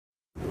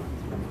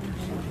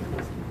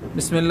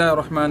बिस्मिल्लाहिर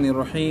रहमानिर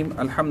रहीम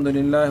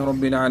अल्हम्दुलिल्लाहि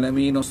रब्बिल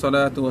आलमीन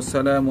वस्सलातु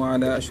वस्सलामु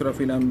अला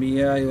अशरफिल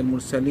अंबिया'i वल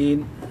मुरसलीन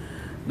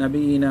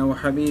नबीना व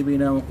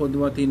हबीबिना व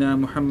क़ुदवतिना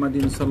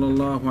मुहम्मदिन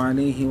सल्लल्लाहु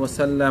अलैहि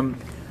वसल्लम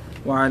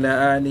व अला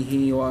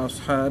आलिहि व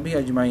আসহাবিহি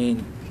আজমাইন।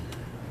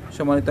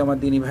 সম্মানিত আমার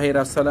দিনী ভাইরা,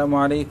 আসসালামু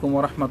আলাইকুম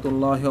ওয়া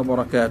রাহমাতুল্লাহি ওয়া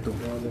বারাকাতুহু।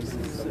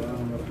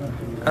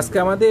 আজকে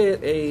আমাদের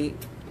এই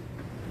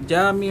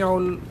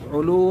জামিউল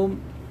উলুম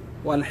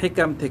ওয়াল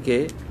হিকাম থেকে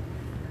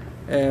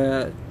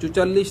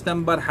 ৪৪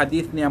 নম্বর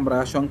হাদিস নিয়ে আমরা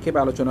সংক্ষেপে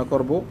আলোচনা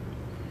করব।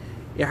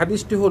 এই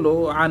হাদিসটি হলো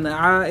আন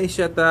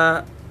আয়েশা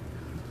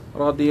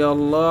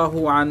রাদিয়াল্লাহু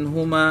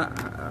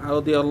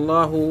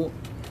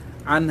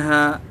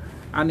আনহা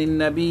আনিন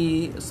নবী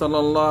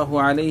সাল্লাল্লাহু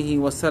আলাইহি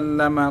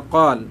ওয়াসাল্লাম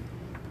قال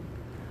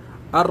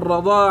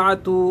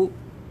الرضاعة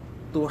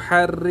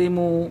تحرم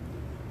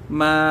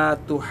ما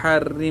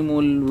تحرم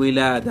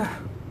الولادة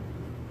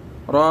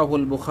رواه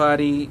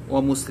البخاري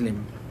ومسلم।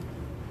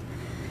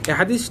 এই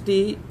হাদিসটি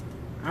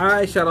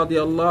আয়েশা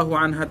রাদিয়াল্লাহু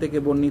আনহা থেকে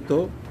বর্ণিত।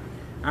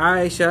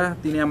 আয়েশা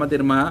তিনি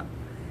আমাদের মা,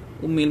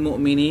 উম্মুল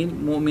মুমিনিন,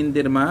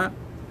 মুমিনদের মা,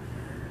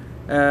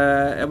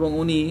 এবং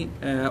উনি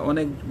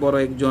অনেক বড়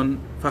একজন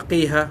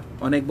ফাকিহা,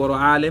 অনেক বড়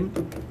আলেম।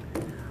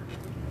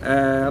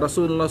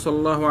 রাসূলুল্লাহ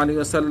সাল্লাল্লাহু আলাইহি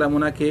ওয়াসাল্লাম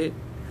ওনাকে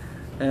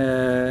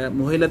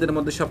মহিলাদের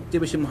মধ্যে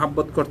সবচেয়ে বেশি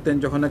মহব্বত করতেন।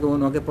 যখন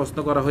ওনাকে প্রশ্ন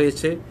করা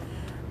হয়েছে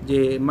যে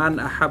মান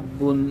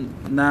আহাব্বুন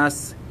নাস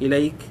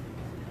ইলাইক,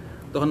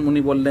 তখন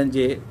উনি বললেন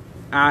যে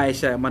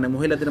আয়েশা, মানে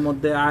মহিলাদের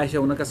মধ্যে আয়েশা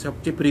ওনার কাছে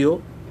সবচেয়ে প্রিয়।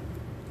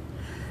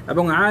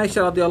 এবং আয়েশা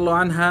রাদিয়াল্লাহু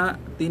আনহা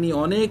তিনি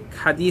অনেক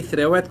হাদিস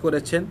রিওয়ায়াত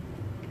করেছেন।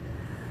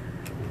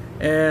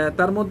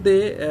 তার মধ্যে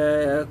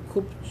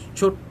খুব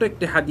ছোট্ট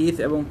একটি হাদিস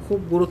এবং খুব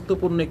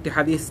গুরুত্বপূর্ণ একটি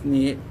হাদিস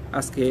নিয়ে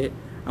আজকে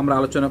আমরা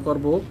আলোচনা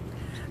করব।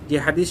 যে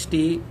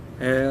হাদিসটি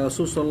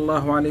রাসূল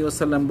সাল্লাল্লাহু আলাইহি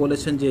ওয়াসাল্লাম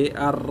বলেছেন যে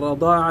আর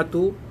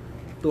রাদাআতু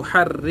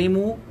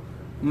তুহাররিমু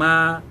মা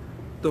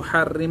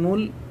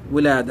তুহাররিমুল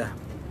উলাদা।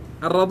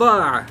 আর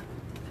রাদাআ,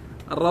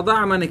 রাদা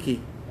মানে কি?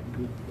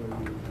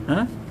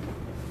 হ্যাঁ,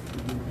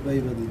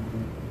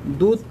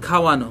 দুধ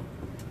খাওয়ানো।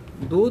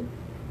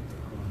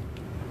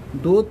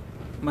 দুধ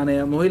মানে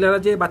মহিলারা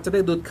যে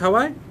বাচ্চাদের দুধ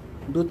খাওয়ায়,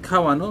 দুধ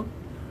খাওয়ানো।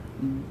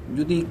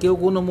 যদি কেউ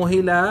কোনো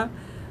মহিলা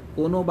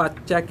কোনো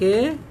বাচ্চাকে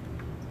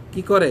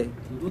কি করে,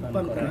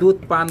 দুধ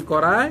পান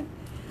করায়,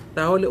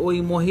 তাহলে ওই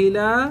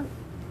মহিলা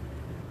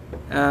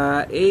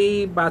এই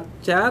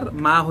বাচ্চার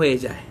মা হয়ে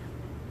যায়,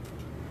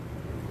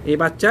 এই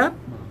বাচ্চার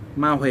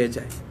মা হয়ে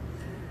যায়।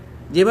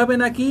 যেভাবে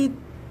নাকি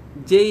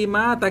যেই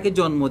মা তাকে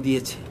জন্ম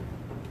দিয়েছে,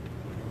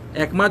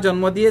 এক মা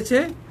জন্ম দিয়েছে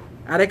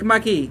আর এক মা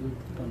কি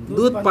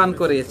দুধ পান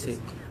করেছে,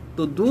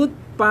 তো দুধ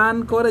পান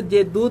করে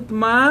যে দুধ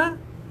মা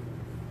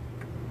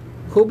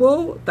খুবও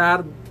তার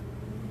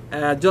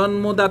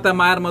জন্মদাতা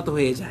মায়ের মতো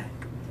হয়ে যায়।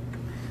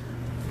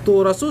 তো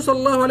রাসূল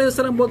সাল্লাল্লাহু আলাইহি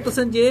ওয়াসাল্লাম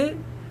বলতেছেন যে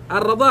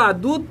আর রাদা,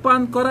 দুধ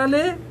পান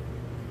করালে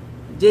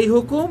যেই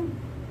হুকুম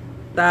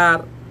তার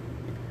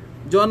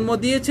জন্ম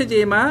দিয়েছে যে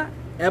মা,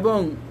 এবং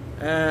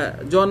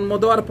জন্ম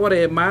দেওয়ার পরে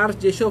মার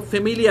যেসব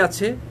ফ্যামিলি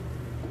আছে,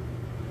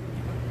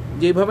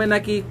 যেভাবে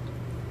নাকি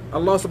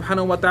আল্লাহ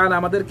সুবহানাহু ওয়া তাআলা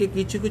আমাদেরকে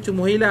কিছু কিছু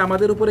মহিলা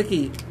আমাদের উপরে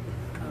কি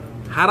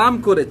হারাম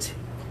করেছে,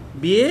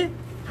 বিয়ে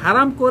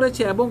হারাম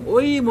করেছে, এবং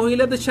ওই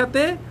মহিলাদের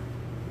সাথে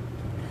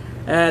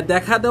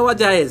দেখা দেওয়া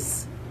জায়েজ।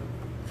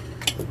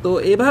 তো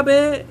এভাবে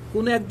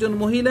কোন একজন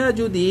মহিলা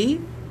যদি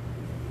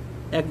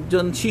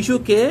একজন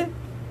শিশুকে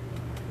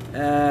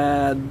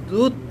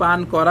দুধ পান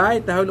করায়,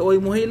 তাহলে ওই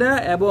মহিলা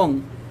এবং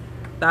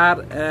তার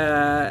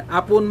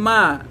আপন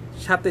মা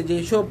সাথে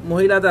যেসব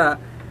মহিলারা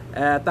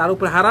তার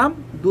উপর হারাম,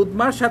 দুধ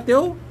মার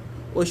সাথেও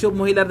ওইসব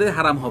মহিলাদের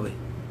হারাম হবে।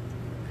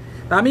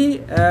 তা আমি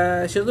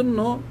সেজন্য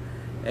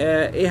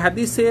এই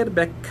হাদিসের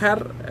ব্যাখ্যার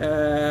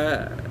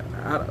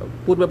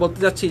পূর্বে বলতে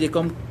যাচ্ছি যে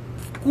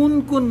কোন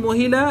কোন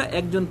মহিলা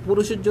একজন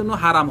পুরুষের জন্য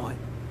হারাম হয়,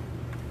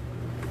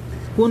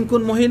 কোন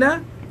কোন মহিলা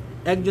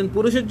একজন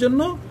পুরুষের জন্য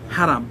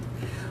হারাম।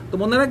 তো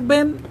মনে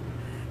রাখবেন,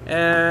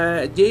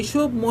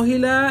 যেসব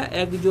মহিলা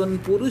একজন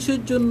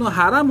পুরুষের জন্য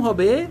হারাম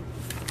হবে,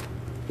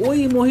 ওই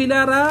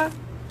মহিলারা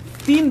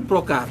তিন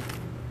প্রকার।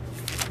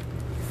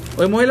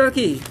 ওই মহিলার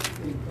কি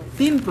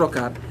তিন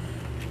প্রকার।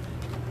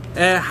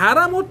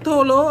 হারাম অর্থ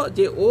হলো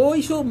যে ওই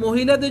সব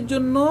মহিলাদের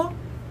জন্য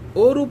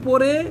ওর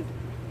উপরে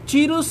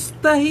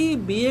চিরস্থায়ী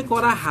বিয়ে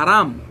করা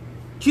হারাম,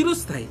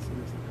 চিরস্থায়ী।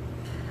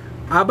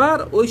 আবার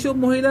ওইসব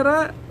মহিলারা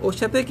ওর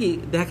সাথে কি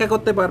দেখা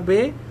করতে পারবে,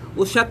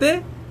 ওর সাথে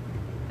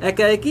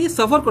একা একই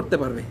সফর করতে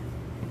পারবে।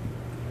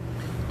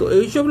 তো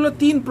এইসব হলো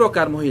তিন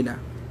প্রকার মহিলা।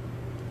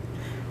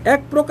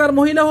 এক প্রকার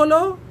মহিলা হলো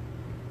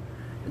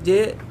যে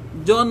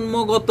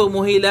জন্মগত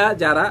মহিলা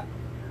যারা,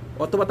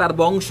 অথবা তার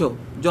বংশ,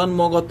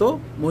 জন্মগত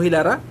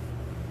মহিলারা,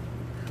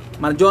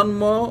 মানে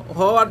জন্ম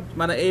হওয়ার,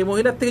 মানে এই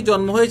মহিলার থেকে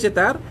জন্ম হয়েছে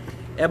তার,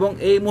 এবং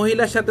এই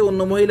মহিলার সাথে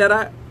অন্য মহিলারা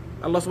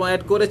আল্লাহ সুবহানাহু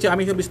অ্যাড করেছে,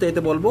 আমি সব বিস্তারিত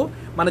বলবো।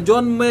 মানে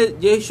জন্মে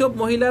যেসব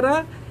মহিলারা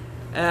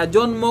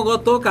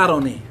জন্মগত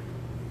কারণে,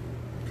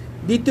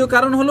 দ্বিতীয়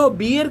কারণ হলো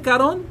বিয়ের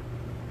কারণ,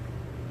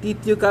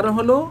 তৃতীয় কারণ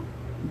হলো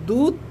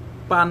দুধ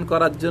পান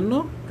করার জন্য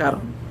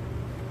কারণ।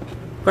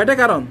 কয়টা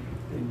কারণ?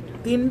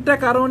 তিনটা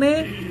কারণে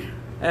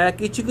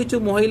কিছু কিছু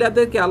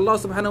মহিলাদেরকে আল্লাহ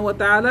সুবহানাহু ওয়া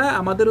তাআলা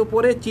আমাদের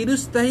উপরে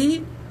চিরস্থায়ী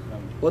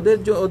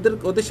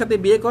ওদের সাথে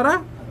বিয়ে করা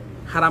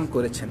হারাম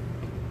করেছেন।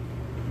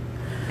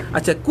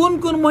 আচ্ছা, কোন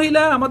কোন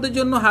মহিলা আমাদের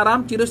জন্য হারাম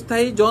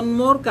চিরস্থায়ী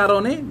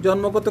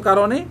জন্মগত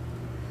কারণে?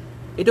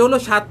 এটা হলো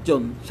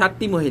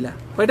 7টি মহিলা।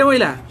 কয়টা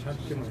মহিলা?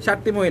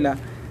 7টি মহিলা।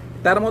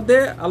 তার মধ্যে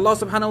আল্লাহ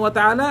সুবহানাহু ওয়া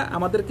তাআলা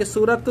আমাদেরকে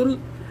সূরাতুল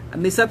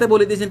নিসাতে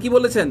বলে দিয়েছেন, কি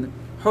বলেছেন?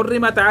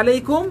 হুররিমাত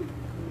আলাইকুম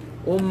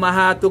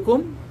উম্মাহাতুকুম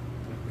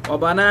ওয়া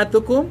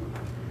বানাতুকুম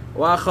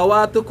ওয়া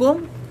আখাওয়াতুকুম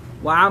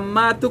ওয়া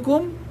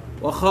আম্মাতুকুম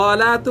ওয়া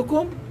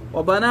খালাতুকুম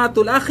ওয়া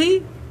বানাতুল আখি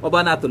ওয়া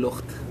বানাতুল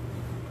উখত।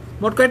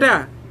 মোট কয়টা?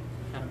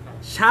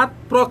 7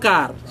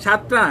 প্রকার।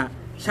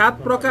 7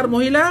 প্রকার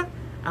মহিলা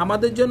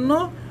আমাদের জন্য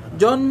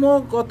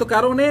জন্মগত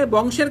কারণে,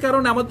 বংশের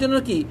কারণে আমাদের জন্য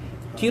কি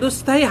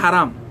চিরস্থায়ী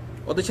হারাম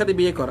ওদের সাথে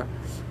বিয়ে করা।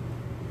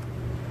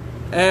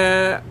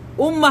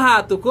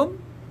 উম্মাহাতুকুম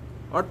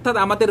অর্থাৎ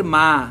আমাদের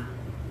মা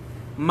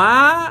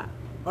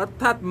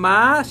অর্থাৎ মা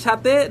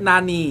সাথে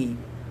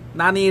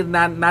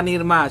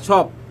নানির মা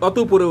সব তত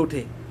উপরে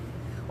ওঠে,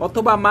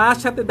 অথবা মার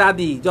সাথে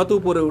দাদি যত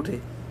উপরে ওঠে,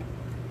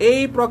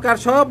 এই প্রকার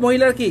সব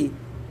মহিলার কি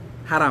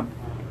হারাম।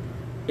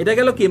 এটা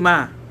গেল কি মা।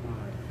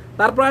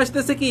 তারপর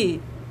আসতেছে কি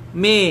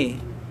মেয়ে,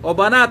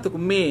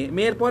 অবানাতুকুম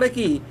মেয়ের পরে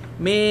কি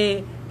মেয়ে,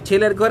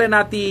 ছেলের ঘরে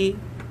নাতি,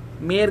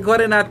 মেয়ের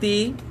ঘরে নাতি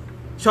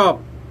সব,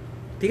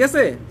 ঠিক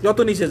আছে, যত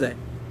নিচে যায়।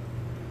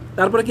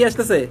 তারপরে কি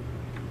আসতেছে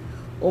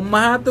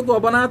উম্মাহাতুকুম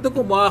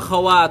অবানাতুকুম ওয়া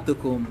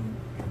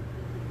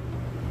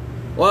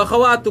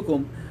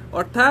খাওয়াতুকুম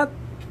অর্থাৎ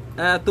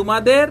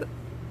তোমাদের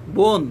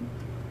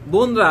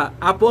বোনরা,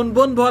 আপন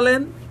বোন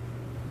বলেন,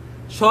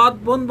 সৎ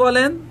বোন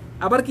বলেন,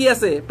 আবার কি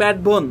আছে প্যাট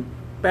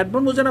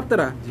বোন বুঝেন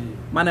আপনারা?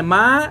 মানে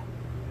মা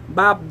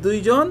বাপ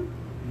দুইজন,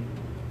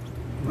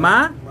 মা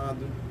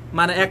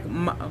মানে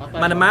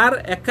মানে মার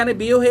একখানে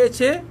বিয়ে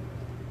হয়েছে,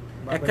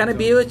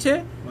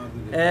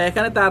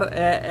 এখানে তার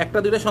একটা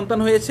দুইটা সন্তান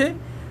হয়েছে,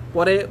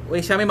 পরে ওই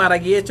স্বামী মারা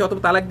গিয়েছে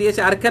অথবা তালাক দিয়েছে,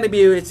 আরেকখানে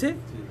বিয়ে হয়েছে,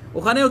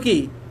 ওখানেও কি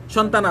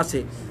সন্তান আছে।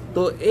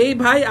 তো এই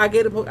ভাই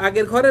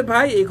আগের ঘরের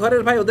ভাই, এই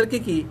ঘরের ভাই, ওদেরকে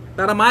কি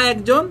তারা মা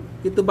একজন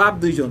কিন্তু বাপ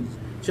দুইজন,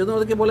 সেজন্য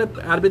ওদেরকে বলে,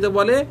 আরবিতে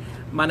বলে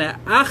মানে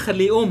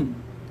আখলি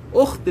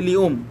উখতলি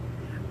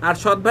আর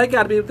সৎ ভাইকে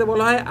আরবিতে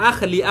বলা হয়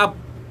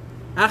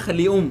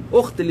আখলি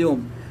উখতলি।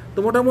 তো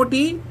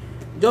মোটামুটি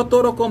যত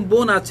রকম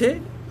বোন আছে,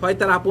 হয়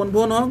তার আপন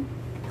বোন হোক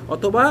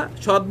অথবা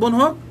সৎ বোন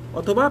হোক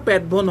অথবা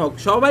পেট বোন হোক,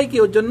 সবাইকে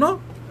ওর জন্য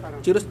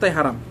চিরস্থায়ী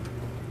হারাম।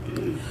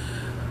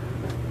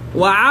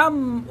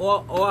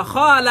 ওয়া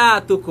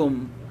খালাতুকুম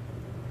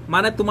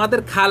মানে তোমাদের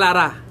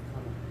খালারা,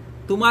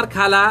 তোমার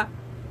খালা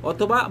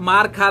অথবা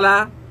মার খালা,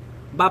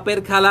 বাপের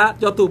খালা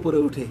যত উপরে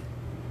উঠে,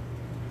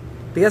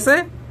 ঠিক আছে।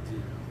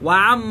 ওয়া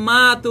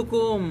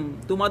আম্মাতুকুম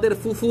তোমাদের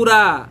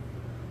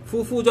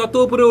ফুফু যত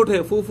উপরে ওঠে,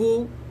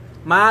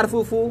 মার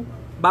ফুফু,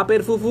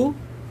 বাপের ফুফু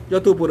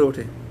যত উপরে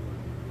ওঠে।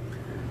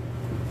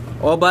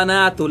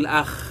 অবানাতুল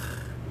আখ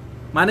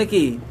মানে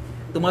কি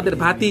তোমাদের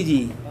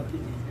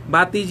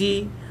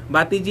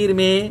ভাতিজির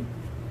মেয়ে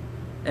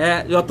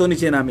যত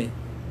নিচে নামে।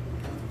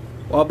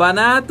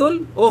 অবানাতুল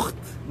উখত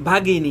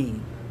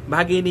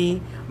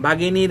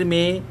ভাগিনীর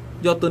মেয়ে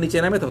যত নিচে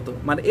নামে তত।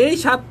 মানে এই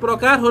 7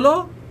 প্রকার হলো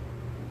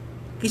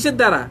কিসের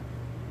দ্বারা?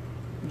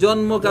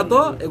 জন্মগত,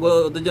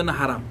 ওদের জন্য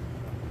হারাম,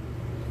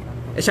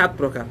 এই 7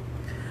 প্রকার।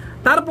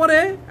 তারপরে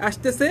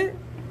আসতেছে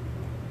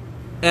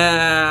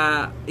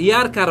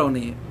ইয়ার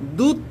কারণে,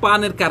 দুধ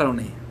পানের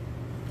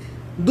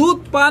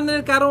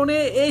কারণে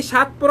এই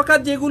 7 প্রকার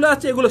যেগুলো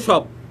আছে এগুলো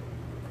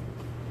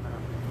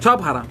সব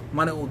হারাম।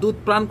 মানে দুধ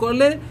পান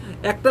করলে,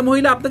 একটা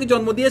মহিলা আপনাকে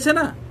জন্ম দিয়েছে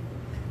না,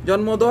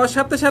 জন্ম দেওয়ার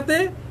সাথে সাথে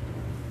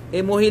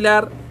এই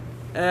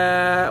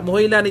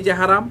মহিলা নিজে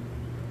হারাম,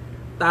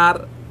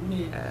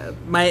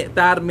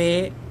 তার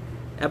মেয়ে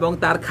এবং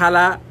তার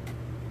খালা,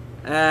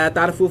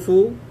 তার ফুফু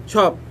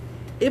সব।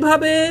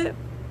 এভাবে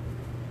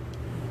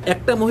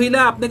একটা মহিলা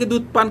আপনাকে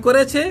দুধ পান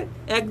করেছে,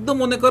 একদম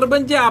মনে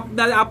করবেন যে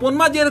আপনার আপন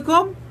মা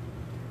যেরকম,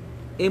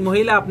 এই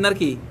মহিলা আপনার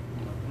কি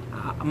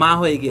মা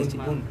হয়ে গিয়েছে,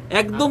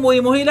 একদম ওই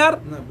মহিলার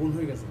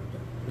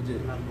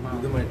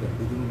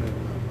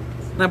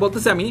না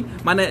বলতেছি আমি,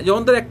 মানে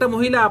যখন ধর একটা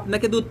মহিলা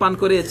আপনাকে দুধ পান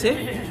করেছে,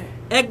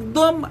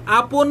 একদম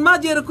আপন মা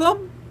যেরকম,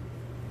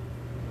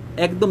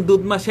 একদম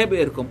দুধ মা সে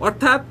এরকম।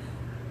 অর্থাৎ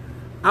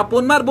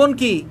আপন মার বোন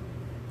কি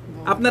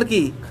আপনার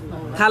কি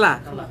খালা,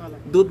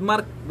 দুধ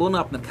মার বোন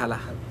আপনার খালা,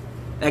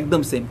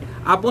 একদম সেম।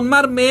 আপন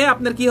মার মেয়ে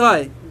আপনার কি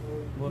হয়?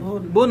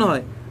 বোন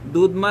হয়।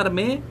 দুধ মার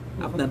মেয়ে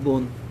আপনার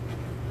বোন।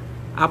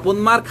 আপন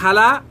মার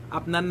খালা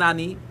আপনার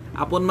নানি,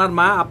 আপন মার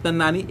মা আপনার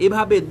নানি।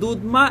 এভাবে দুধ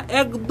মা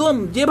একদম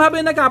যেভাবে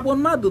নাকি আপন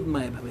মা, দুধ মা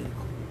এভাবে।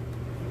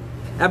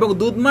 এবং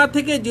দুধ মা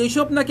থেকে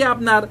যেসব নাকি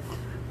আপনার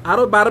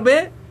আরো বাড়বে,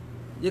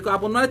 যে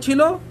আপন মা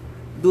ছিল,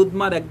 দুধ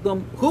মার একদম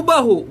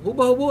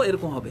হুবাহু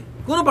এরকম হবে,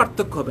 কোনো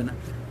পার্থক্য হবে না।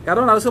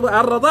 কারণ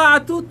আর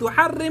রাদাআতু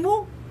তুহাররিমু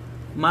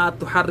মা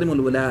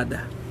তুহাররিমুল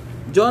ওয়ালাদা,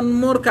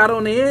 জন্মর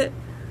কারণে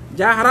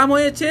যা হারাম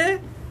হয়েছে,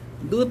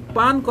 দুধ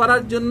পান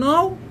করার জন্য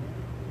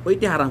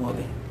ওইটি হারাম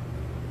হবে,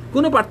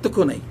 কোনো পার্থক্য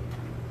নাই।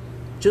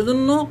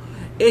 সেজন্য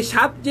এই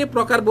 7 যে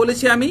প্রকার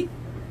বলেছি আমি,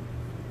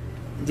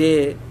 যে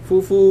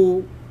ফুফু,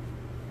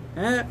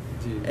 হ্যাঁ,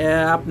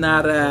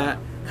 আপনার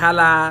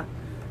খালা,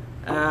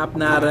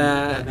 আপনার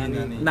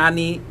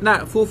নানি, না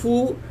ফুফু,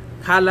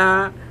 খালা,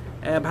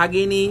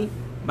 ভাগিনী,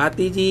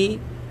 ভাতিজি,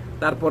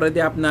 তারপরে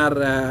যে আপনার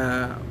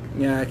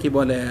কি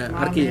বলে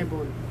আর কি,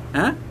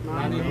 হ্যাঁ,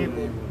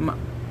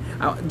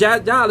 যা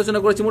যা আলোচনা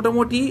করেছি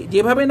মোটামুটি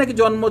যেভাবে নাকি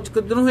জন্ম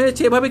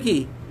হয়েছে এভাবে কি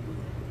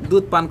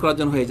দুধ পান করার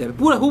জন্য হয়ে যাবে,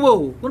 পুরো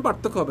হুবহু, কোনো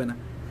পার্থক্য হবে না।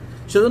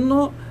 সেজন্য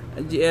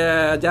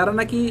যারা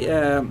নাকি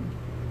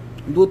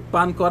দুধ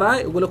পান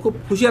করায় ওগুলো খুব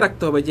হুঁশিয়ার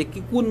রাখতে হবে যে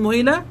কোন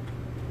মহিলা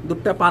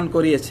দুধটা পান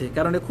করিয়েছে,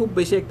 কারণ খুব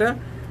বেশি একটা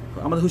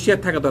আমাদের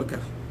হুঁশিয়ার থাকা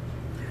দরকার।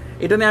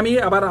 এটা নিয়ে আমি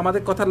আবার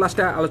আমাদের কথার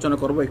লাস্টে আলোচনা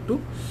করব একটু।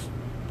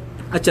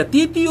 আচ্ছা,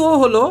 তৃতীয়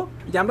হলো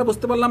যে আমরা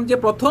বুঝতে পারলাম যে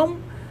প্রথম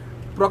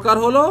প্রকার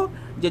হলো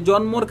যে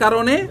জন্মর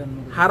কারণে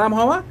হারাম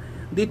হওয়া,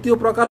 দ্বিতীয়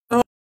প্রকার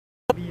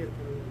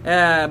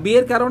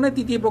বিয়ের কারণে,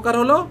 তৃতীয় প্রকার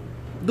হলো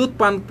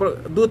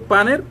দুধ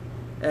পানের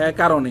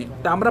কারণে।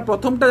 তা আমরা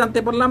প্রথমটা জানতে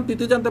পারলাম,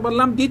 তৃতীয় জানতে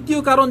পারলাম, দ্বিতীয়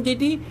কারণ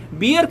যেটি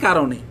বিয়ের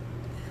কারণে,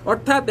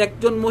 অর্থাৎ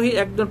একজন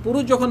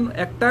পুরুষ যখন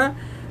একটা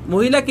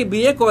মহিলাকে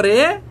বিয়ে করে,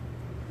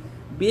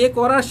 বিয়ে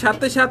করার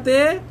সাথে সাথে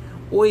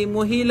ওই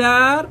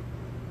মহিলার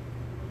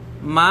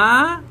মা,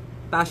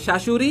 তার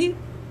শাশুড়ি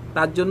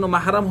তার জন্য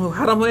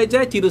হারাম হয়ে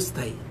যায়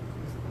চিরস্থায়ী।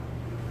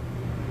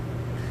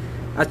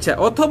 আচ্ছা,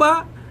 অথবা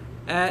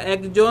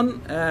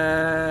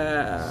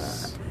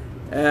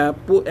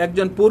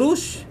একজন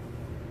পুরুষ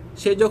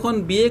সে যখন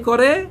বিয়ে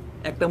করে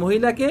একটা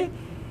মহিলাকে,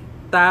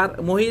 তার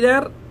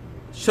মহিলার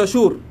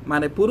শ্বশুর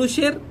মানে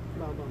পুরুষের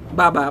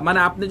বাবা, মানে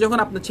আপনি যখন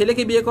আপনার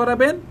ছেলেকে বিয়ে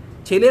করাবেন,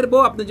 ছেলের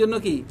বউ আপনার জন্য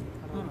কি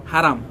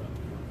হারাম।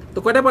 তো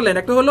কয়টা বললেন?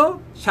 একটা হলো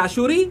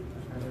শাশুড়ি,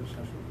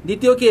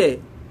 দ্বিতীয় কে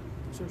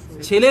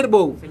ছেলের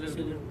বউ,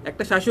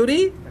 একটা শাশুড়ি,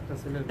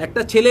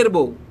 একটা ছেলের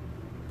বউ,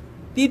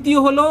 তৃতীয়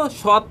হলো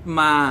সৎ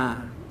মা,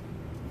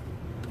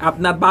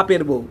 আপনার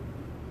বাপের বউ,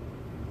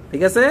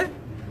 ঠিক আছে।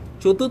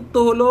 চতুর্থ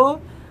হলো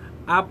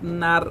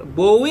আপনার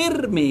বউয়ের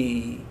মেয়ে,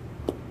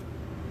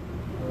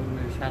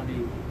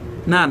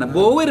 না না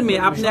বউয়ের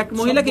মেয়ে। আপনি এক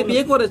মহিলাকে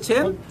বিয়ে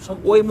করেছেন,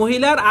 ওই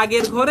মহিলার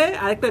আগের ঘরে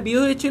আরেকটা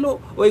বিয়ে হয়েছিল,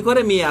 ওই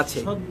ঘরে মেয়ে আছে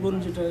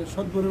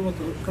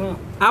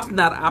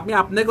আপনার, আমি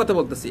আপনার কথা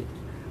বলতেছি,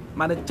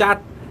 মানে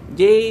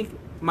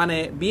মানে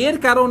বিয়ের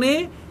কারণে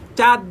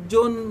 4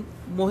 জন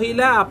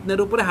মহিলা আপনার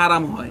উপরে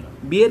হারাম হয়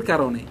বিয়ের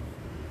কারণে।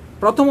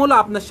 প্রথম হলো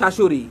আপনার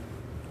শাশুড়ি,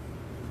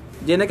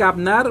 যে নাকি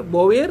আপনার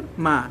বউয়ের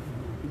মা,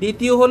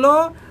 দ্বিতীয় হলো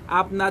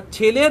আপনার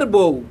ছেলের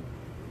বউ,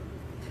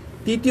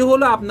 তৃতীয়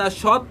হলো আপনার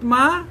সৎ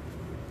মা,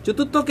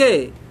 চতুর্থ কে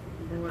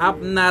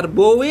আপনার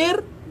বউয়ের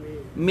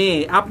মেয়ে,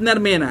 আপনার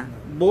মেয়ে না,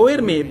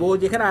 বউয়ের মেয়ে, বউ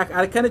যেখানে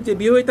আরেকখানে যে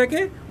বিয়ে হয়ে থাকে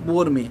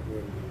বউয়ের মেয়ে।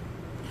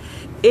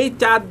 এই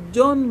 4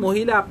 জন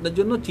মহিলা আপনার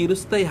জন্য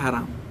চিরস্থায়ী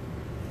হারাম।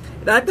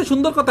 এটা একটা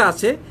সুন্দর কথা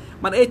আছে,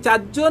 মানে এই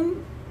 4 জন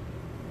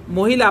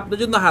মহিলা আপনার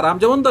জন্য হারাম।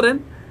 যেমন ধরেন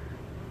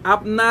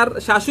আপনার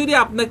শাশুড়ি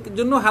আপনার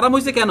জন্য হারাম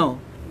হয়েছে কেন?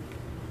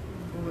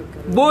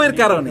 বউয়ের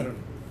কারণে,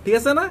 ঠিক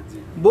আছে না?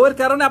 বউয়ের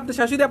কারণে আপনার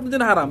শাশুড়ি আপনার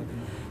জন্য হারাম,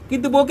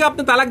 কিন্তু বউকে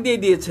আপনি তালাক দিয়ে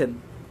দিয়েছেন,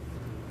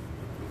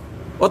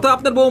 অথবা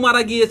আপনার বউ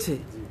মারা গিয়েছে।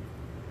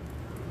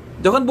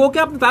 যখন বউকে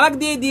আপনি তালাক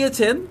দিয়ে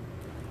দিয়েছেন,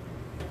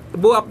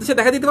 বউ আপনার সাথে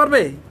দেখা দিতে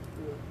পারবে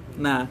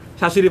না,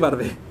 শাশুড়ি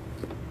পারবে।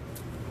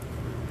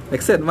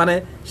 দেখছেন, মানে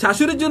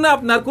শাশুড়ির জন্য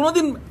আপনার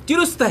কোনোদিন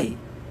চিরস্থায়ী,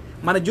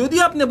 মানে যদি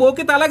আপনি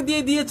বউকে তালাক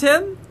দিয়ে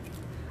দিয়েছেন,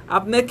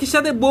 আপনার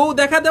সাথে বউ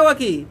দেখা দেওয়া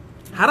কি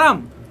হারাম,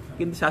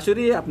 কিন্তু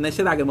শাশুড়ি আপনার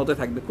সাথে আগের মতো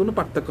থাকবে, কোনো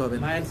পার্থক্য হবে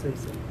না।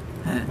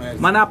 হ্যাঁ,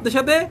 মানে আপনার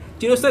সাথে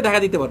চিরস্থায়ী দেখা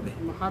দিতে পারবে।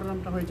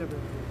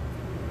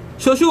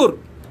 শ্বশুর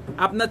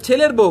আপনার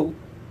ছেলের বউ,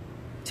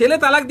 ছেলে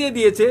তালাক দিয়ে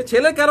দিয়েছে,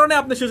 ছেলের কারণে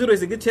আপনার শ্বশুর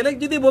হয়েছে, কিন্তু ছেলে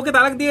যদি বউকে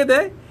তালাক দিয়ে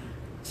দেয়,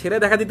 ছেলে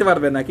দেখা দিতে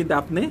পারবে না, কিন্তু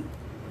আপনি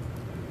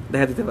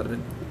দেখা দিতে পারবেন।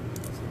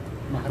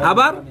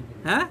 আবার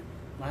হ্যাঁ,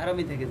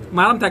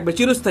 মাহারাম থাকবে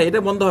চিরস্থায়ী, এটা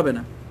বন্ধ হবে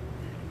না,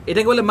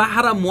 এটাকে বলে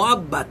মাহারাম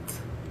মুআব্বাদ।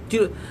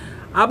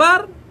 আবার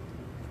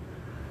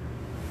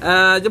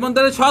যেমন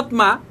ধরেন সৎ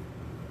মা,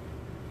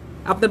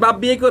 আপনার বাপ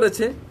বিয়ে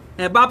করেছে,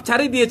 বাপ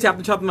ছাড়িয়ে দিয়েছে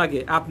আপনি সৎ মাকে,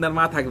 আপনার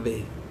মা থাকবে,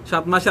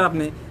 সৎ মাসে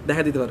আপনি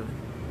দেখা দিতে পারবেন।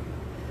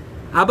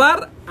 আবার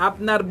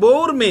আপনার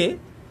বউর মেয়ে,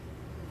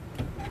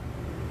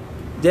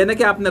 যে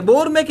নাকি আপনার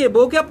বউর মেয়েকে,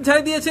 বউকে আপনি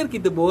ছাড়িয়ে দিয়েছেন,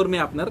 কিন্তু বউর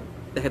মেয়ে আপনার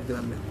দেখা দিতে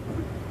পারবেন।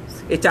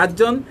 এই 4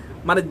 জন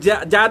মানে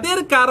যাদের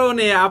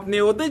কারণে আপনি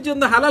ওদের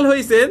জন্য হালাল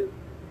হয়েছেন,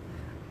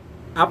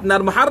 আপনার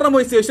মুহাররম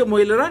হয়েছে, ওইসব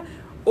মহিলারা,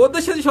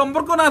 ওদের সাথে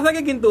সম্পর্ক না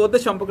থাকে, কিন্তু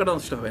ওদের সম্পর্কটা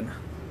নষ্ট হবে না।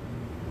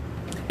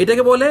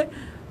 এটাকে বলে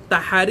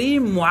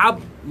তাহারিম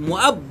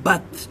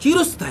মুআব্বাদ,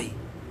 চিরস্থায়ী।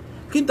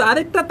 কিন্তু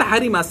আরেকটা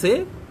তাহারিম আছে,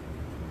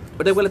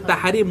 ওটা বলে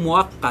তাহারিম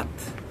মুআক্কাত,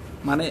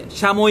 মানে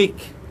সাময়িক।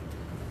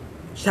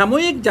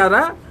 সাময়িক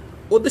যারা,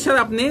 ওদের সাথে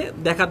আপনি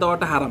দেখা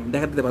দেওয়াটা হারাম,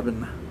 দেখা দিতে পারবেন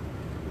না,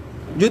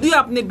 যদিও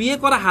আপনি বিয়ে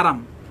করা হারাম।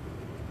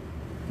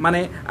 মানে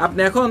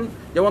আপনি এখন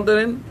যেমন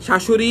ধরেন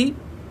শাশুড়ি,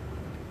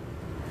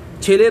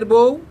 ছেলের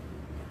বউ,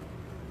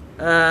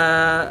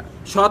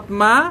 সৎ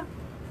মা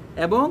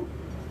এবং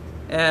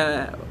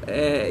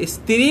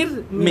স্ত্রীর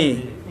মেয়ে,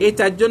 এই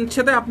 4 জনের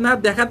সাথে আপনার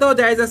দেখা দেওয়া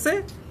জায়েজ আছে,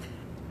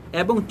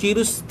 এবং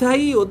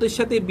চিরস্থায়ী ওদের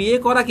সাথে বিয়ে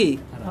করা কি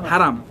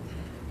হারাম।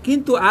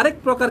 কিন্তু আরেক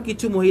প্রকার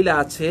কিছু মহিলা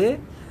আছে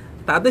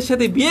তাদের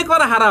সাথে বিয়ে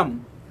করা হারাম,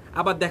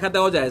 আবার দেখা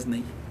দেওয়া জায়েজ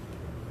নেই।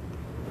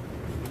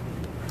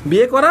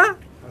 বিয়ে করা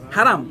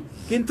হারাম,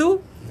 কিন্তু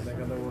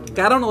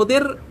কারণ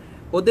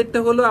ওদেরটা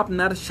হলো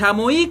আপনার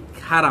সাময়িক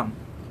হারাম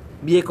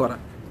বিয়ে করা,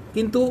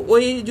 কিন্তু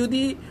ওই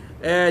যদি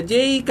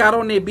যেই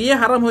কারণে বিয়ে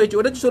হারাম হয়েছে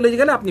ওটা চলে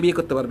গেলে আপনি বিয়ে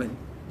করতে পারবেন।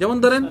 যেমন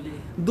ধরেন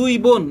দুই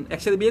বোন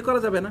একসাথে বিয়ে করা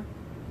যাবে না,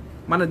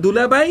 মানে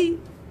দুলাভাই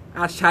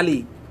আর শালি,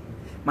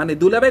 মানে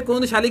দুলাভাই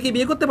কোনো শালিকে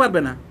বিয়ে করতে পারবে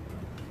না,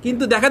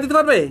 কিন্তু দেখা দিতে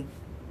পারবে,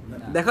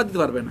 দেখা দিতে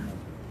পারবে না।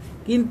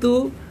 কিন্তু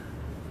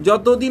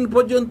যতদিন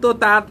পর্যন্ত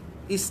তার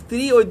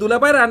স্ত্রী ওই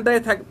দুলাভাইয়ের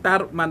আন্ডারে থাক,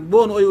 তার মানে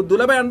বোন ওই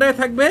দুলাভাইয়ের আন্ডারে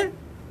থাকবে,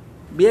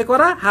 বিয়ে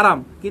করা হারাম।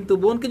 কিন্তু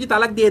বোনকে যদি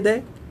তালাক দিয়ে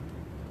দেয়,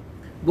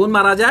 বোন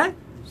মারা যায়,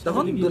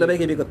 তখন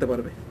দুলাভাইকে বিয়ে করতে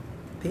পারবে।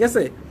 ঠিক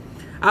আছে।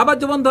 আবার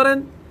যেমন ধরেন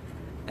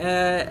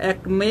এক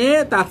মেয়ে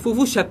তার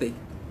ফুফুর সাথে,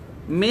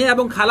 মেয়ে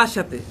এবং খালার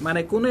সাথে, মানে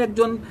কোনো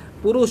একজন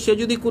পুরুষ সে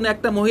যদি কোনো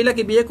একটা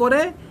মহিলাকে বিয়ে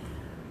করে,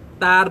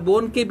 তার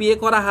বোনকে বিয়ে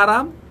করা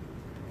হারাম,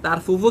 তার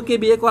ফুফুকে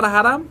বিয়ে করা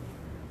হারাম,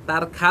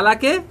 তার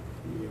খালাকে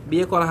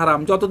বিয়ে করা হারাম,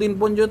 যতদিন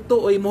পর্যন্ত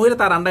ওই মহিলা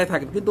তার আন্ডারে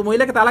থাকে। কিন্তু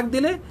মহিলাকে তালাক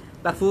দিলে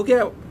তার ফুফুকে,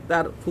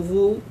 তার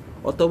ফুফু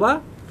অথবা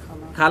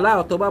খালা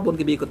অথবা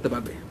বোনকে বিয়ে করতে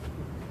পারবে।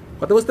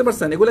 কথা বুঝতে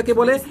পারছেন? এগুলোকে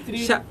বলে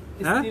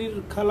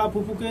খালা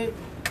ফুফুকে,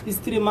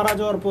 স্ত্রী মারা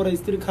যাওয়ার পরে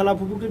স্ত্রী খালা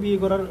ফুফুকে বিয়ে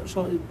করার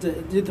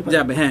যেতে পারে,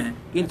 যাবে। হ্যাঁ,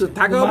 কিন্তু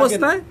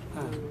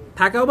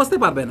থাকা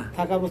অবস্থায় পারবে না।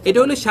 এটা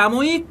হলো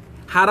সাময়িক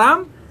হারাম,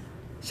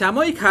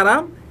 সাময়িক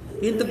হারাম,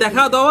 কিন্তু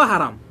দেখা দেওয়া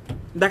হারাম,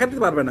 দেখা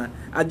দিতে পারবে না।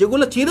 আর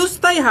যেগুলো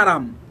চিরস্থায়ী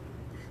হারাম,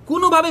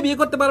 কোনোভাবে বিয়ে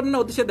করতে পারবে না,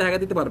 ওদের সাথে দেখা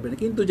দিতে পারবে না।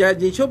 কিন্তু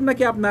যেসব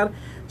নাকি আপনার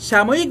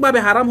সাময়িকভাবে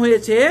হারাম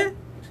হয়েছে,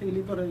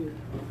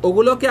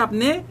 ওগুলোকে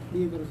আপনি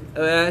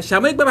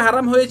সাময়িকভাবে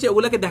হারাম হয়েছে,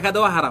 ওগুলোকে দেখা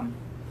দেওয়া হারাম।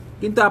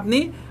 কিন্তু আপনি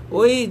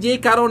ওই যে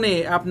কারণে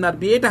আপনার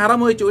বিয়েটা হারাম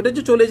হয়েছে ওইটা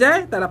যে চলে যায়,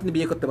 তার আপনি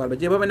বিয়ে করতে পারবেন।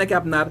 যেভাবে নাকি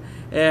আপনার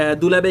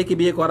দুলাভাইকে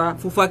বিয়ে করা,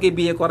 ফুফাকে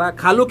বিয়ে করা,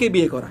 খালুকে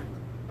বিয়ে করা।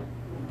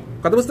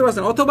 কথা বুঝতে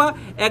পারছেন? অথবা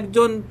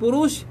একজন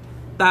পুরুষ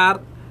তার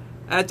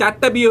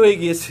 4টা বিয়ে হয়ে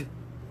গিয়েছে,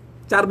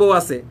 4 বউ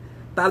আছে,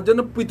 তার জন্য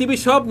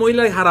পৃথিবীর সব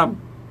মহিলাই হারাম,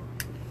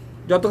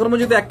 যতক্ষণ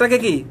পর্যন্ত একটাকে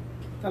কি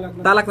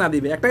তালাক না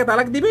দিবে, একটাকে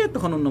তালাক দিবে,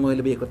 তখন অন্য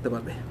মহিলা বিয়ে করতে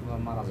পারবে,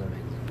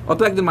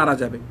 অথবা একজন মারা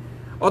যাবে।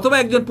 অথবা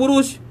একজন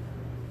পুরুষ,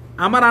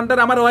 আমার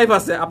আন্ডারে আমার ওয়াইফ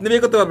আছে, আপনি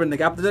বিয়ে করতে পারবেন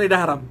নাকি? আপনার জন্য এটা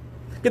হারাম,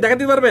 কি দেখা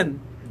দিতে পারবেন?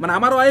 মানে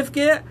আমার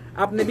ওয়াইফকে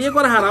আপনি বিয়ে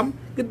করা হারাম,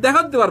 কিন্তু দেখা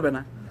দিতে পারবে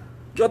না,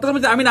 যতক্ষণ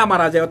পর্যন্ত আমি না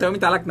মারা যাই, অথবা আমি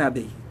তালাক না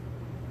দিই।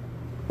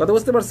 কথা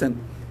বুঝতে পারছেন?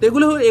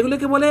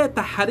 এগুলোকে বলে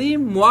তাহরিম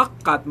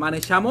মুআক্কাত, মানে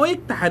সাময়িক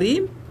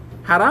তাহরিম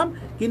হারাম,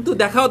 কিন্তু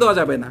দেখাও দেওয়া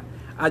যাবে না।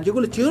 আর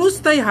যেগুলো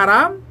চিরস্থায়ী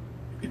হারাম,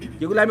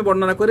 যেগুলো আমি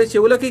বর্ণনা করি,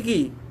 সেগুলোকে কি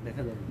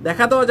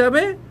দেখা দেওয়া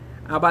যাবে,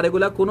 আবার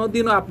এগুলা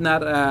কোনোদিনও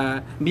আপনার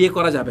বিয়ে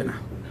করা যাবে না।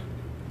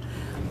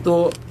 তো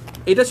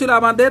এটা ছিল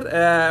আমাদের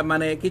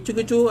মানে কিছু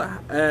কিছু,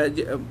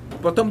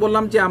 প্রথম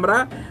বললাম যে আমরা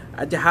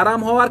যে হারাম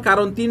হওয়ার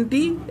কারণ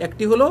 3টি।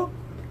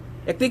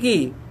 একটি কি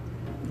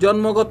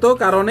জন্মগত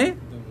কারণে,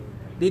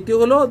 দ্বিতীয়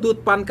হলো দুধ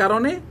পান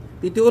কারণে,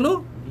 তৃতীয় হলো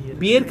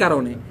বিয়ের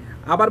কারণে।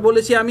 আবার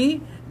বলেছি আমি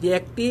যে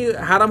একটি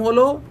হারাম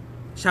হলো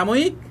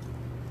সাময়িক,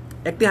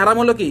 একটি হারাম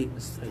হলো কি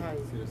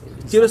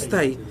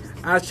চিরস্থায়ী।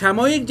 আর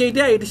সাময়িক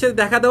যেটা, এটির সাথে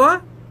দেখা দেওয়া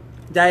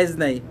জায়েজ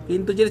নাই,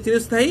 কিন্তু যেটা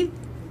চিরস্থায়ী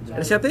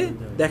এর সাথে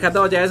দেখা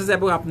দেওয়া জায়েজ আছে,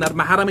 এবং আপনার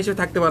মাহারাম হিসেবে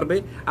থাকতে পারবে,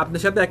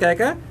 আপনার সাথে একা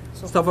একা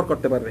সফর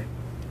করতে পারবে।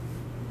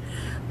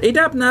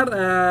 এটা আপনার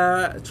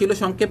ছিল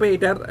সংক্ষেপে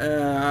এটার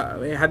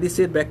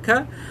হাদিসের ব্যাখ্যা।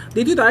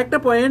 দ্বিতীয়ত আরেকটা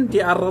পয়েন্ট, যে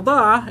আর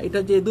রাদাআহ, এটা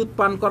যে দুধ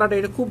পান করাটা,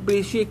 এটা খুব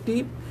বেশি একটি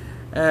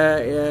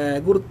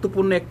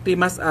গুরুত্বপূর্ণ একটি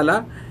মাসআলা,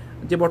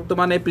 যে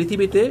বর্তমানে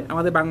পৃথিবীতে,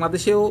 আমাদের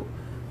বাংলাদেশেও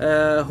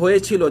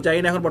হয়েছিল, জানি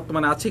না এখন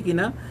বর্তমানে আছে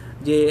কিনা,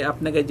 যে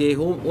আপনাকে যে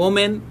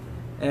ওমেন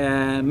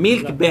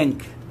মিল্ক ব্যাংক,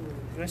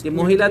 যে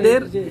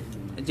মহিলাদের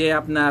যে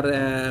আপনার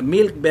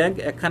মিল্ক ব্যাংক,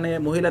 এখানে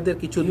মহিলাদের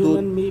কিছু দুধ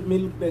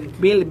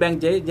মিল্ক ব্যাংক,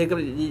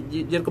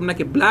 যেরকম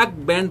নাকি ব্লাড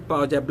ব্যাংক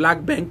পাওয়া যায়, ব্লাড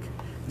ব্যাংক,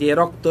 যে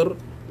রক্তর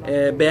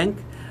ব্যাংক,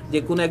 যে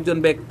কোনো একজন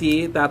ব্যক্তি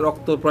তার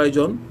রক্ত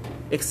প্রয়োজন,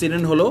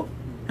 অ্যাক্সিডেন্ট হলো,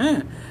 হ্যাঁ,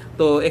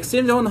 তো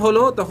অ্যাক্সিডেন্ট যখন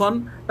হলো তখন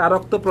তার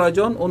রক্ত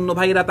প্রয়োজন, অন্য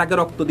ভাইরা তাকে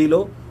রক্ত দিল,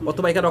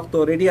 অথবা এখানে রক্ত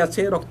রেডি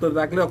আছে, রক্ত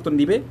রাখলে রক্ত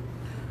নিবে।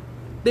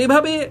 তো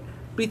এইভাবে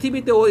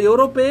পৃথিবীতে ও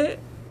ইউরোপে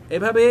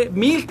এভাবে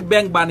মিল্ক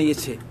ব্যাংক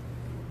বানিয়েছে,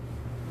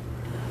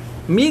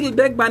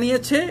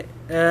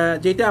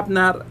 যেটা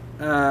আপনার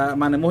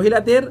মানে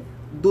মহিলাদের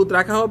দুধ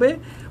রাখা হবে।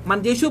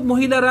 মানে যেসব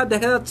মহিলারা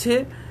দেখা যাচ্ছে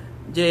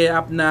যে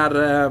আপনার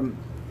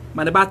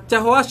মানে বাচ্চা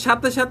হওয়ার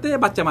সাথে সাথে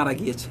বাচ্চা মারা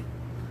গিয়েছে,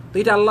 তো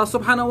এটা আল্লাহ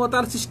সুবহানাহু ওয়া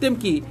তাআলার সিস্টেম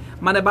কি,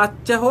 মানে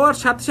বাচ্চা হওয়ার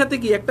সাথে সাথে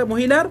কি একটা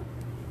মহিলার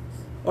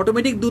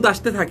অটোমেটিক দুধ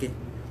আসতে থাকে,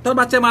 তখন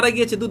বাচ্চা মারা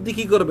গিয়েছে, দুধ দিয়ে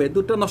কী করবে,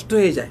 দুধটা নষ্ট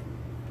হয়ে যায়।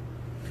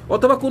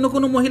 অথবা কোনো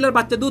কোনো মহিলার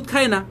বাচ্চা দুধ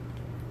খায় না,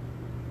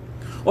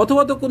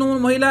 অথবা তো কোনো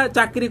মহিলা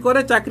চাকরি করে,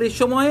 চাকরির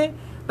সময়ে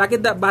তাকে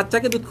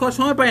বাচ্চাকে দুধ খাওয়ার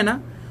সময় পায় না,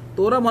 তো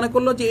ওরা মনে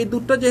করলো যে এই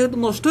দুধটা যেহেতু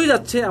নষ্ট হয়ে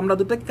যাচ্ছে, আমরা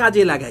দুধটাকে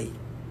কাজে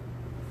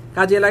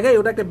লাগাই,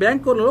 ওটা একটা ব্যাংক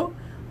করলো।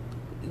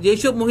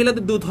 যেসব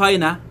মহিলাদের দুধ হয়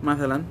না,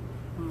 মাসালান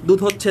দুধ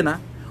হচ্ছে না,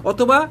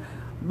 অথবা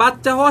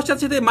বাচ্চা হওয়ার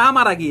সাথে সাথে মা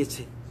মারা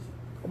গিয়েছে,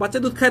 বাচ্চা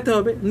দুধ খাইতে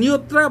হবে,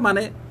 নিয়তটা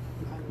মানে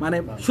মানে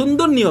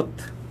সুন্দর নিয়ত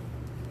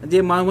যে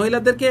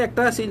মহিলাদেরকে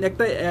একটা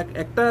একটা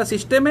একটা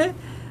সিস্টেমে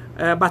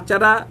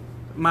বাচ্চারা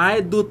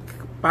মায়ের দুধ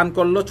পান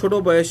করলো ছোট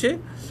বয়সে,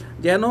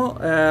 যেন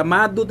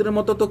মায়ের দুধের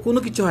মতো তো কোনো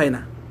কিছু হয়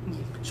না,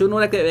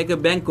 শুনুন একটা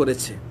ব্যাংক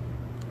করেছে।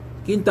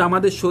 কিন্তু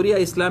আমাদের শরিয়া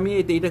ইসলামী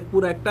এটা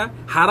পুরো একটা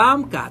হারাম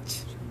কাজ।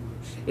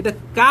 এটা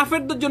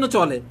কাফেরদের জন্য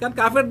চলে, কারণ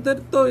কাফেরদের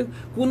তো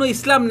কোনো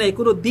ইসলাম নেই,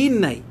 কোনো দিন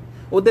নাই,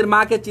 ওদের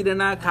মাকে চিনে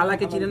না,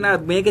 খালাকে চিনে না,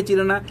 মেয়েকে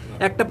চিনে না,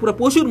 একটা পুরো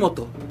পশুর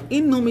মতো।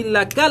 ইন্হুম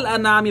ইল্লা কাল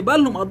আনামি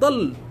বাল হুম আদাল,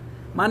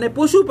 মানে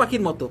পশু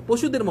পাখির মতো,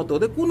 পশুদের মতো।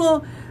 ওদের কোনো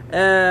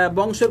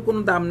বংশের কোনো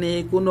দাম নেই,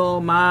 কোনো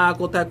মা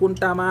কোথায়,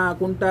 কোনটা মা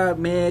কোনটা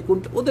মেয়ে,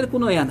 কোনটা, ওদের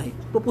কোনো ইয়া নাই,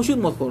 পশুর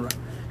মতো ওরা।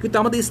 কিন্তু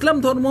আমাদের ইসলাম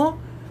ধর্ম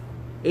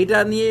এটা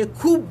নিয়ে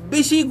খুব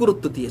বেশি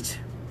গুরুত্ব দিয়েছে।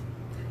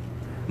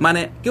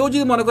 মানে কেউ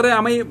যদি মনে করে,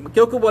 আমি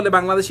কেউ বলে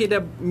বাংলাদেশে এটা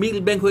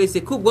মিল্ক ব্যাংক হয়েছে,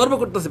 খুব গর্ব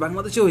করতেছে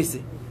বাংলাদেশে হয়েছে,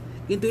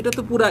 কিন্তু এটা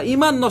তো পুরা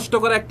ইমান নষ্ট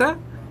করা একটা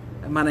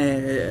মানে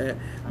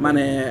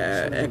মানে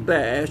একটা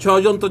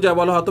ষড়যন্ত্র যা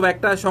বলা হতো,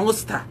 একটা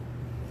সংস্থা।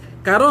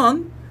 কারণ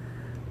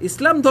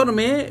ইসলাম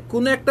ধর্মে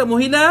কোনো একটা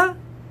মহিলা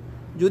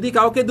যদি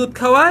কাউকে দুধ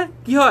খাওয়ায়,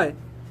 কি হয়,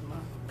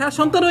 তার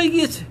সন্তান হয়ে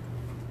গিয়েছে।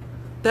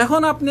 তো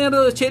এখন আপনার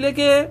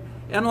ছেলেকে,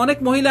 অনেক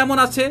মহিলা এমন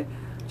আছে,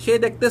 সে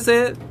দেখতেছে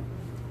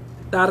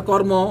তার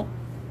কর্ম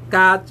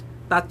কাজ,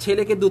 তার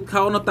ছেলেকে দুধ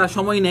খাওয়ানোর তার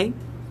সময় নেই,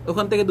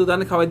 ওখান থেকে দুধ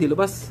আনে খাওয়াই দিল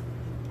বাস।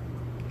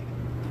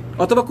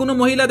 অথবা কোনো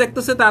মহিলা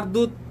দেখতেছে তার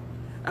দুধ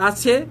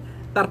আছে,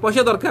 তার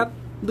পয়সা দরকার,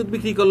 দুধ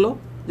বিক্রি করলো,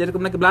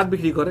 যেরকম নাকি ব্লাড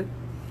বিক্রি করে।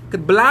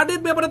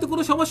 ব্লাডের ব্যাপারে তো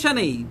কোনো সমস্যা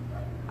নেই,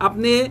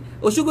 আপনি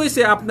অসুখ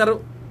হয়েছে, আপনার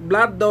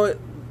ব্লাড দেওয়া,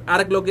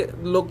 আরেক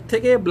লোক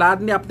থেকে ব্লাড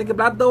নিয়ে আপনাকে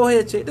ব্লাড দেওয়া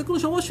হয়েছে, এটা কোনো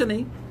সমস্যা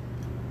নেই।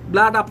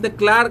 ব্লাড আপনি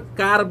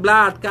কার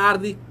ব্লাড কার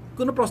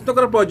কোনো প্রশ্ন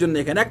করার প্রয়োজন নেই।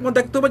 এখানে একমত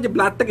দেখতে হবে যে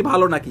ব্লাডটা কি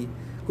ভালো নাকি,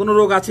 কোনো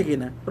রোগ আছে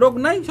কিনা, রোগ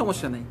নাই,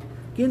 সমস্যা নেই।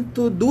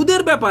 কিন্তু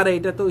দুধের ব্যাপারে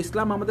এটা তো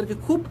ইসলাম আমাদেরকে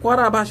খুব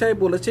কড়া ভাষায়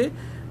বলেছে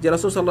যে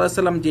রাসূল সাল্লাল্লাহু আলাইহি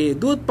ওয়াসাল্লাম যে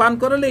দুধ পান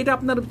করালে এটা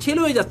আপনার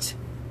ছেলে হয়ে যাচ্ছে,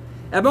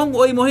 এবং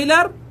ওই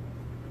মহিলার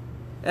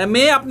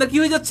মেয়ে আপনার কি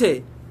হয়ে যাচ্ছে,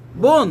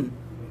 বোন,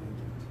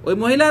 ওই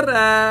মহিলার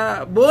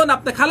বোন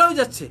আপনার খালা হয়ে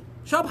যাচ্ছে,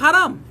 সব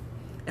হারাম।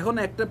 এখন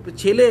একটা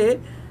ছেলে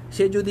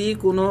সে যদি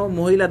কোনো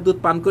মহিলার দুধ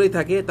পান করে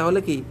থাকে, তাহলে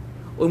কি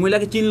ওই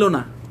মহিলাকে চিনলো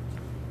না,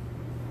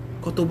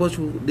 কত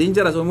বছর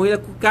ডেঞ্জারাস। ওই মহিলা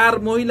কার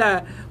মহিলা,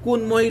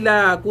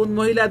 কোন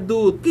মহিলার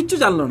দুধ, কিচ্ছু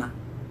জানলো না,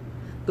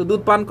 তো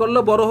দুধ পান করলো,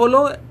 বড়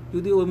হলো,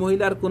 যদি ওই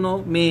মহিলার কোনো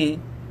মেয়ে,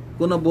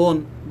 কোনো বোন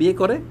বিয়ে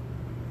করে,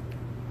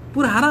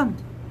 পুরো হারাম।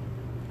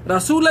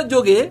 রাসূলের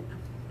যুগে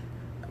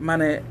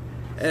মানে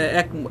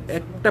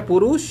একটা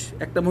পুরুষ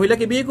একটা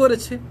মহিলাকে বিয়ে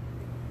করেছে,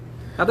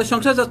 তাদের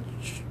সংসার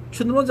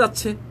সুন্দর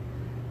যাচ্ছে।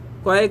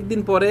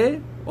 কয়েকদিন পরে,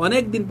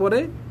 অনেক দিন পরে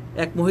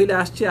এক মহিলা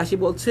আসি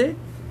বলছে,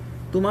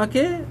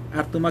 তোমাকে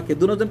আর তোমাকে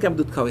দুজনকে আমি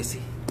দুধ খাওয়াইছি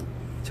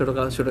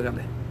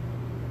ছোটকালে।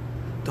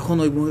 তখন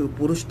ওই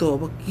পুরুষ তো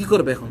কি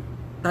করবে, এখন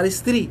তার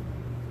স্ত্রী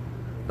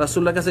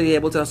রাসূলুল্লাহর কাছে গিয়ে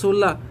বলছে,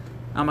 রাসূলুল্লাহ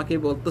আমাকে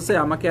বলতেছে,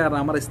 আমাকে আর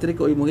আমার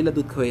স্ত্রীকে ওই মহিলা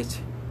দুধ খাওয়াইছে।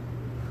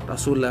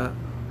 রাসূলুল্লাহ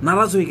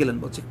নারাজ হয়ে গেলেন,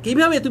 বলছে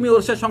কিভাবে তুমি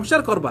ওর সাথে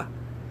সংসার করবা,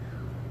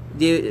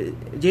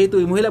 যেহেতু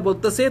ওই মহিলা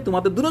বলতেছে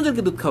তোমাদের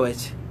দুজনকে দুধ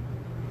খাওয়াইছে।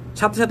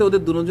 সাথে সাথে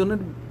ওদের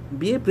দুজনের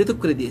বিয়ে পৃথক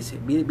করে দিয়েছে,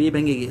 বিয়ে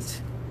ভেঙে গিয়েছে।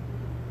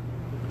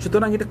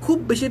 সুতরাং এটা খুব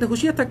বেশি এটা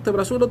হুঁশিয়ার থাকতে হবে,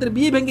 রাসূল ওদের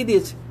বিয়ে ভেঙে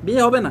দিয়েছে,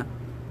 বিয়ে হবে না।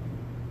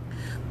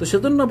 তো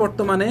সেজন্য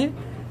বর্তমানে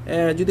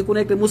যদি কোনো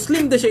একটা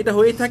মুসলিম দেশে এটা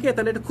হয়ে থাকে,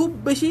 তাহলে এটা খুব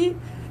বেশি,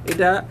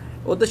 এটা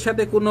ওদের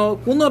সাথে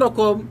কোনো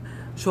রকম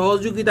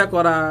সহযোগিতা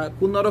করা,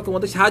 কোনো রকম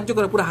ওদের সাহায্য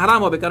করা পুরো হারাম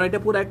হবে। কারণ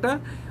এটা পুরো একটা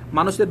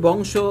মানুষের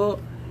বংশ,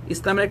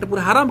 ইসলামের একটা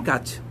পুরো হারাম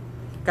কাজ।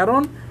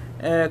 কারণ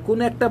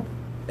কোনো একটা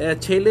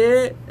ছেলে,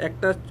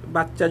 একটা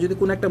বাচ্চা যদি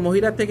কোনো একটা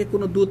মহিলা থেকে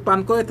কোনো দুধ পান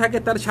করে থাকে,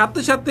 তার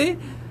সাথে সাথে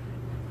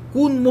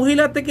কোন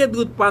মহিলা থেকে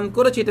দুধ পান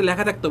করেছে এটা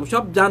লেখা থাকতে হবে,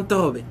 সব জানতে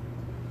হবে।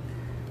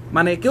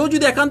 মানে কেউ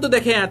যদি একান্ত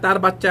দেখে তার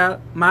বাচ্চা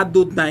মার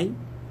দুধ নাই,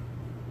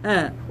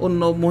 হ্যাঁ,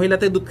 অন্য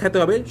মহিলাতে দুধ খেতে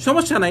হবে,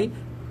 সমস্যা নাই,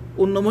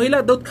 অন্য মহিলা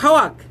দুধ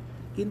খাওয়াক,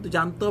 কিন্তু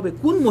জানতে হবে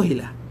কোন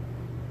মহিলা,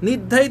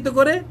 নির্ধারিত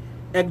করে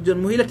একজন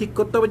মহিলা ঠিক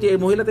করতে হবে যে এই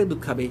মহিলাতে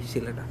দুধ খাবে এই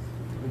ছেলেটা।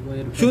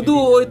 শুধু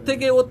ওর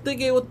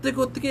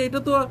থেকে এটা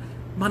তো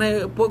মানে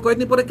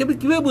কয়েকদিন পরে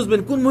কিভাবে বুঝবেন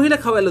কোন মহিলা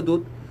খাওয়াইলো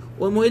দুধ,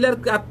 ওই মহিলার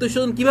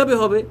আত্মীয়স্বজন কিভাবে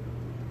হবে,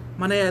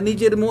 মানে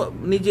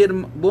নিজের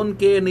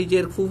বোনকে,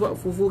 নিজের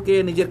ফুফুকে,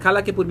 নিজের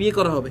খালাকে বিয়ে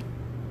করা হবে।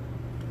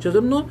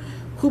 সেজন্য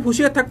খুব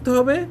হুঁশিয়ার থাকতে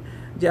হবে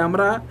যে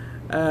আমরা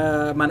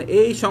মানে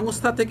এই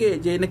সংস্থা থেকে,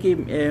 যে নাকি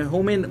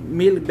হোমেন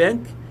মিল্ক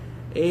ব্যাংক,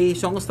 এই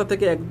সংস্থা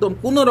থেকে একদম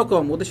কোনো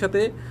রকম ওদের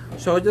সাথে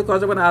সহযোগিতা করা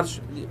যাবে না। আর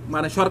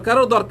মানে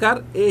সরকারও দরকার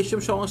এইসব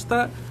সংস্থা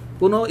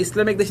কোনো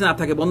ইসলামিক দেশে না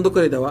থাকে বন্ধ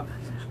করে দেওয়া।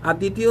 আর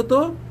দ্বিতীয়ত,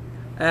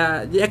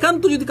 যে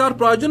একান্ত যদি কারোর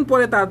প্রয়োজন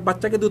পড়ে তার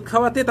বাচ্চাকে দুধ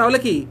খাওয়াতে, তাহলে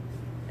কি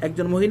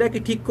একজন মহিলাকে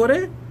ঠিক করে,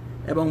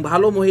 এবং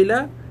ভালো মহিলা,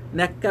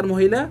 নেককার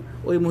মহিলা,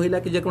 ওই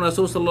মহিলাকে, যে কোনো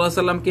রাসূল সাল্লাল্লাহু আলাইহি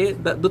ওয়াসাল্লামকে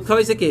দুধ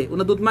খাওয়াইছে কে,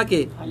 ওনার দুধ মাকে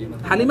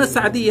হালিমা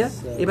সাদিয়া,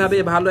 এভাবে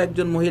ভালো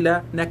একজন মহিলা,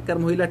 নেককার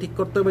মহিলা ঠিক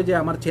করতে হবে যে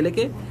আমার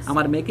ছেলেকে,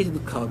 আমার মেয়েকে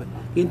দুধ খাওয়াবে।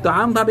 কিন্তু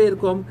আমভাবে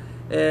এরকম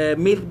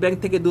মিল্ক ব্যাংক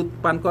থেকে দুধ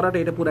পান করাটা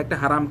এটা পুরো একটা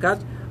হারাম কাজ।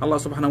 আল্লাহ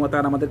সুবহানাহু ওয়া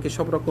তাআলা আমাদেরকে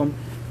সব রকম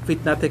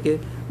ফিতনা থেকে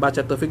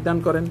বাঁচার তৌফিক দান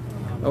করেন।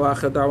 ওয়া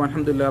আখিরু দাওয়ানা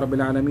আলহামদুলিল্লাহি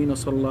রাব্বিল আলামিন ওয়া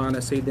সাল্লাল্লাহু আলা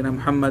সাইয়্যিদিনা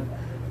মুহাম্মদ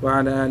ওয়া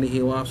আলা আলিহি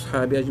ওয়া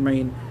আসহাবিহি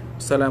আজমাইন।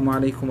 আসসালামু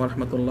আলাইকুম ওয়া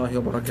রাহমাতুল্লাহি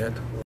ওয়া বারাকাতুহু।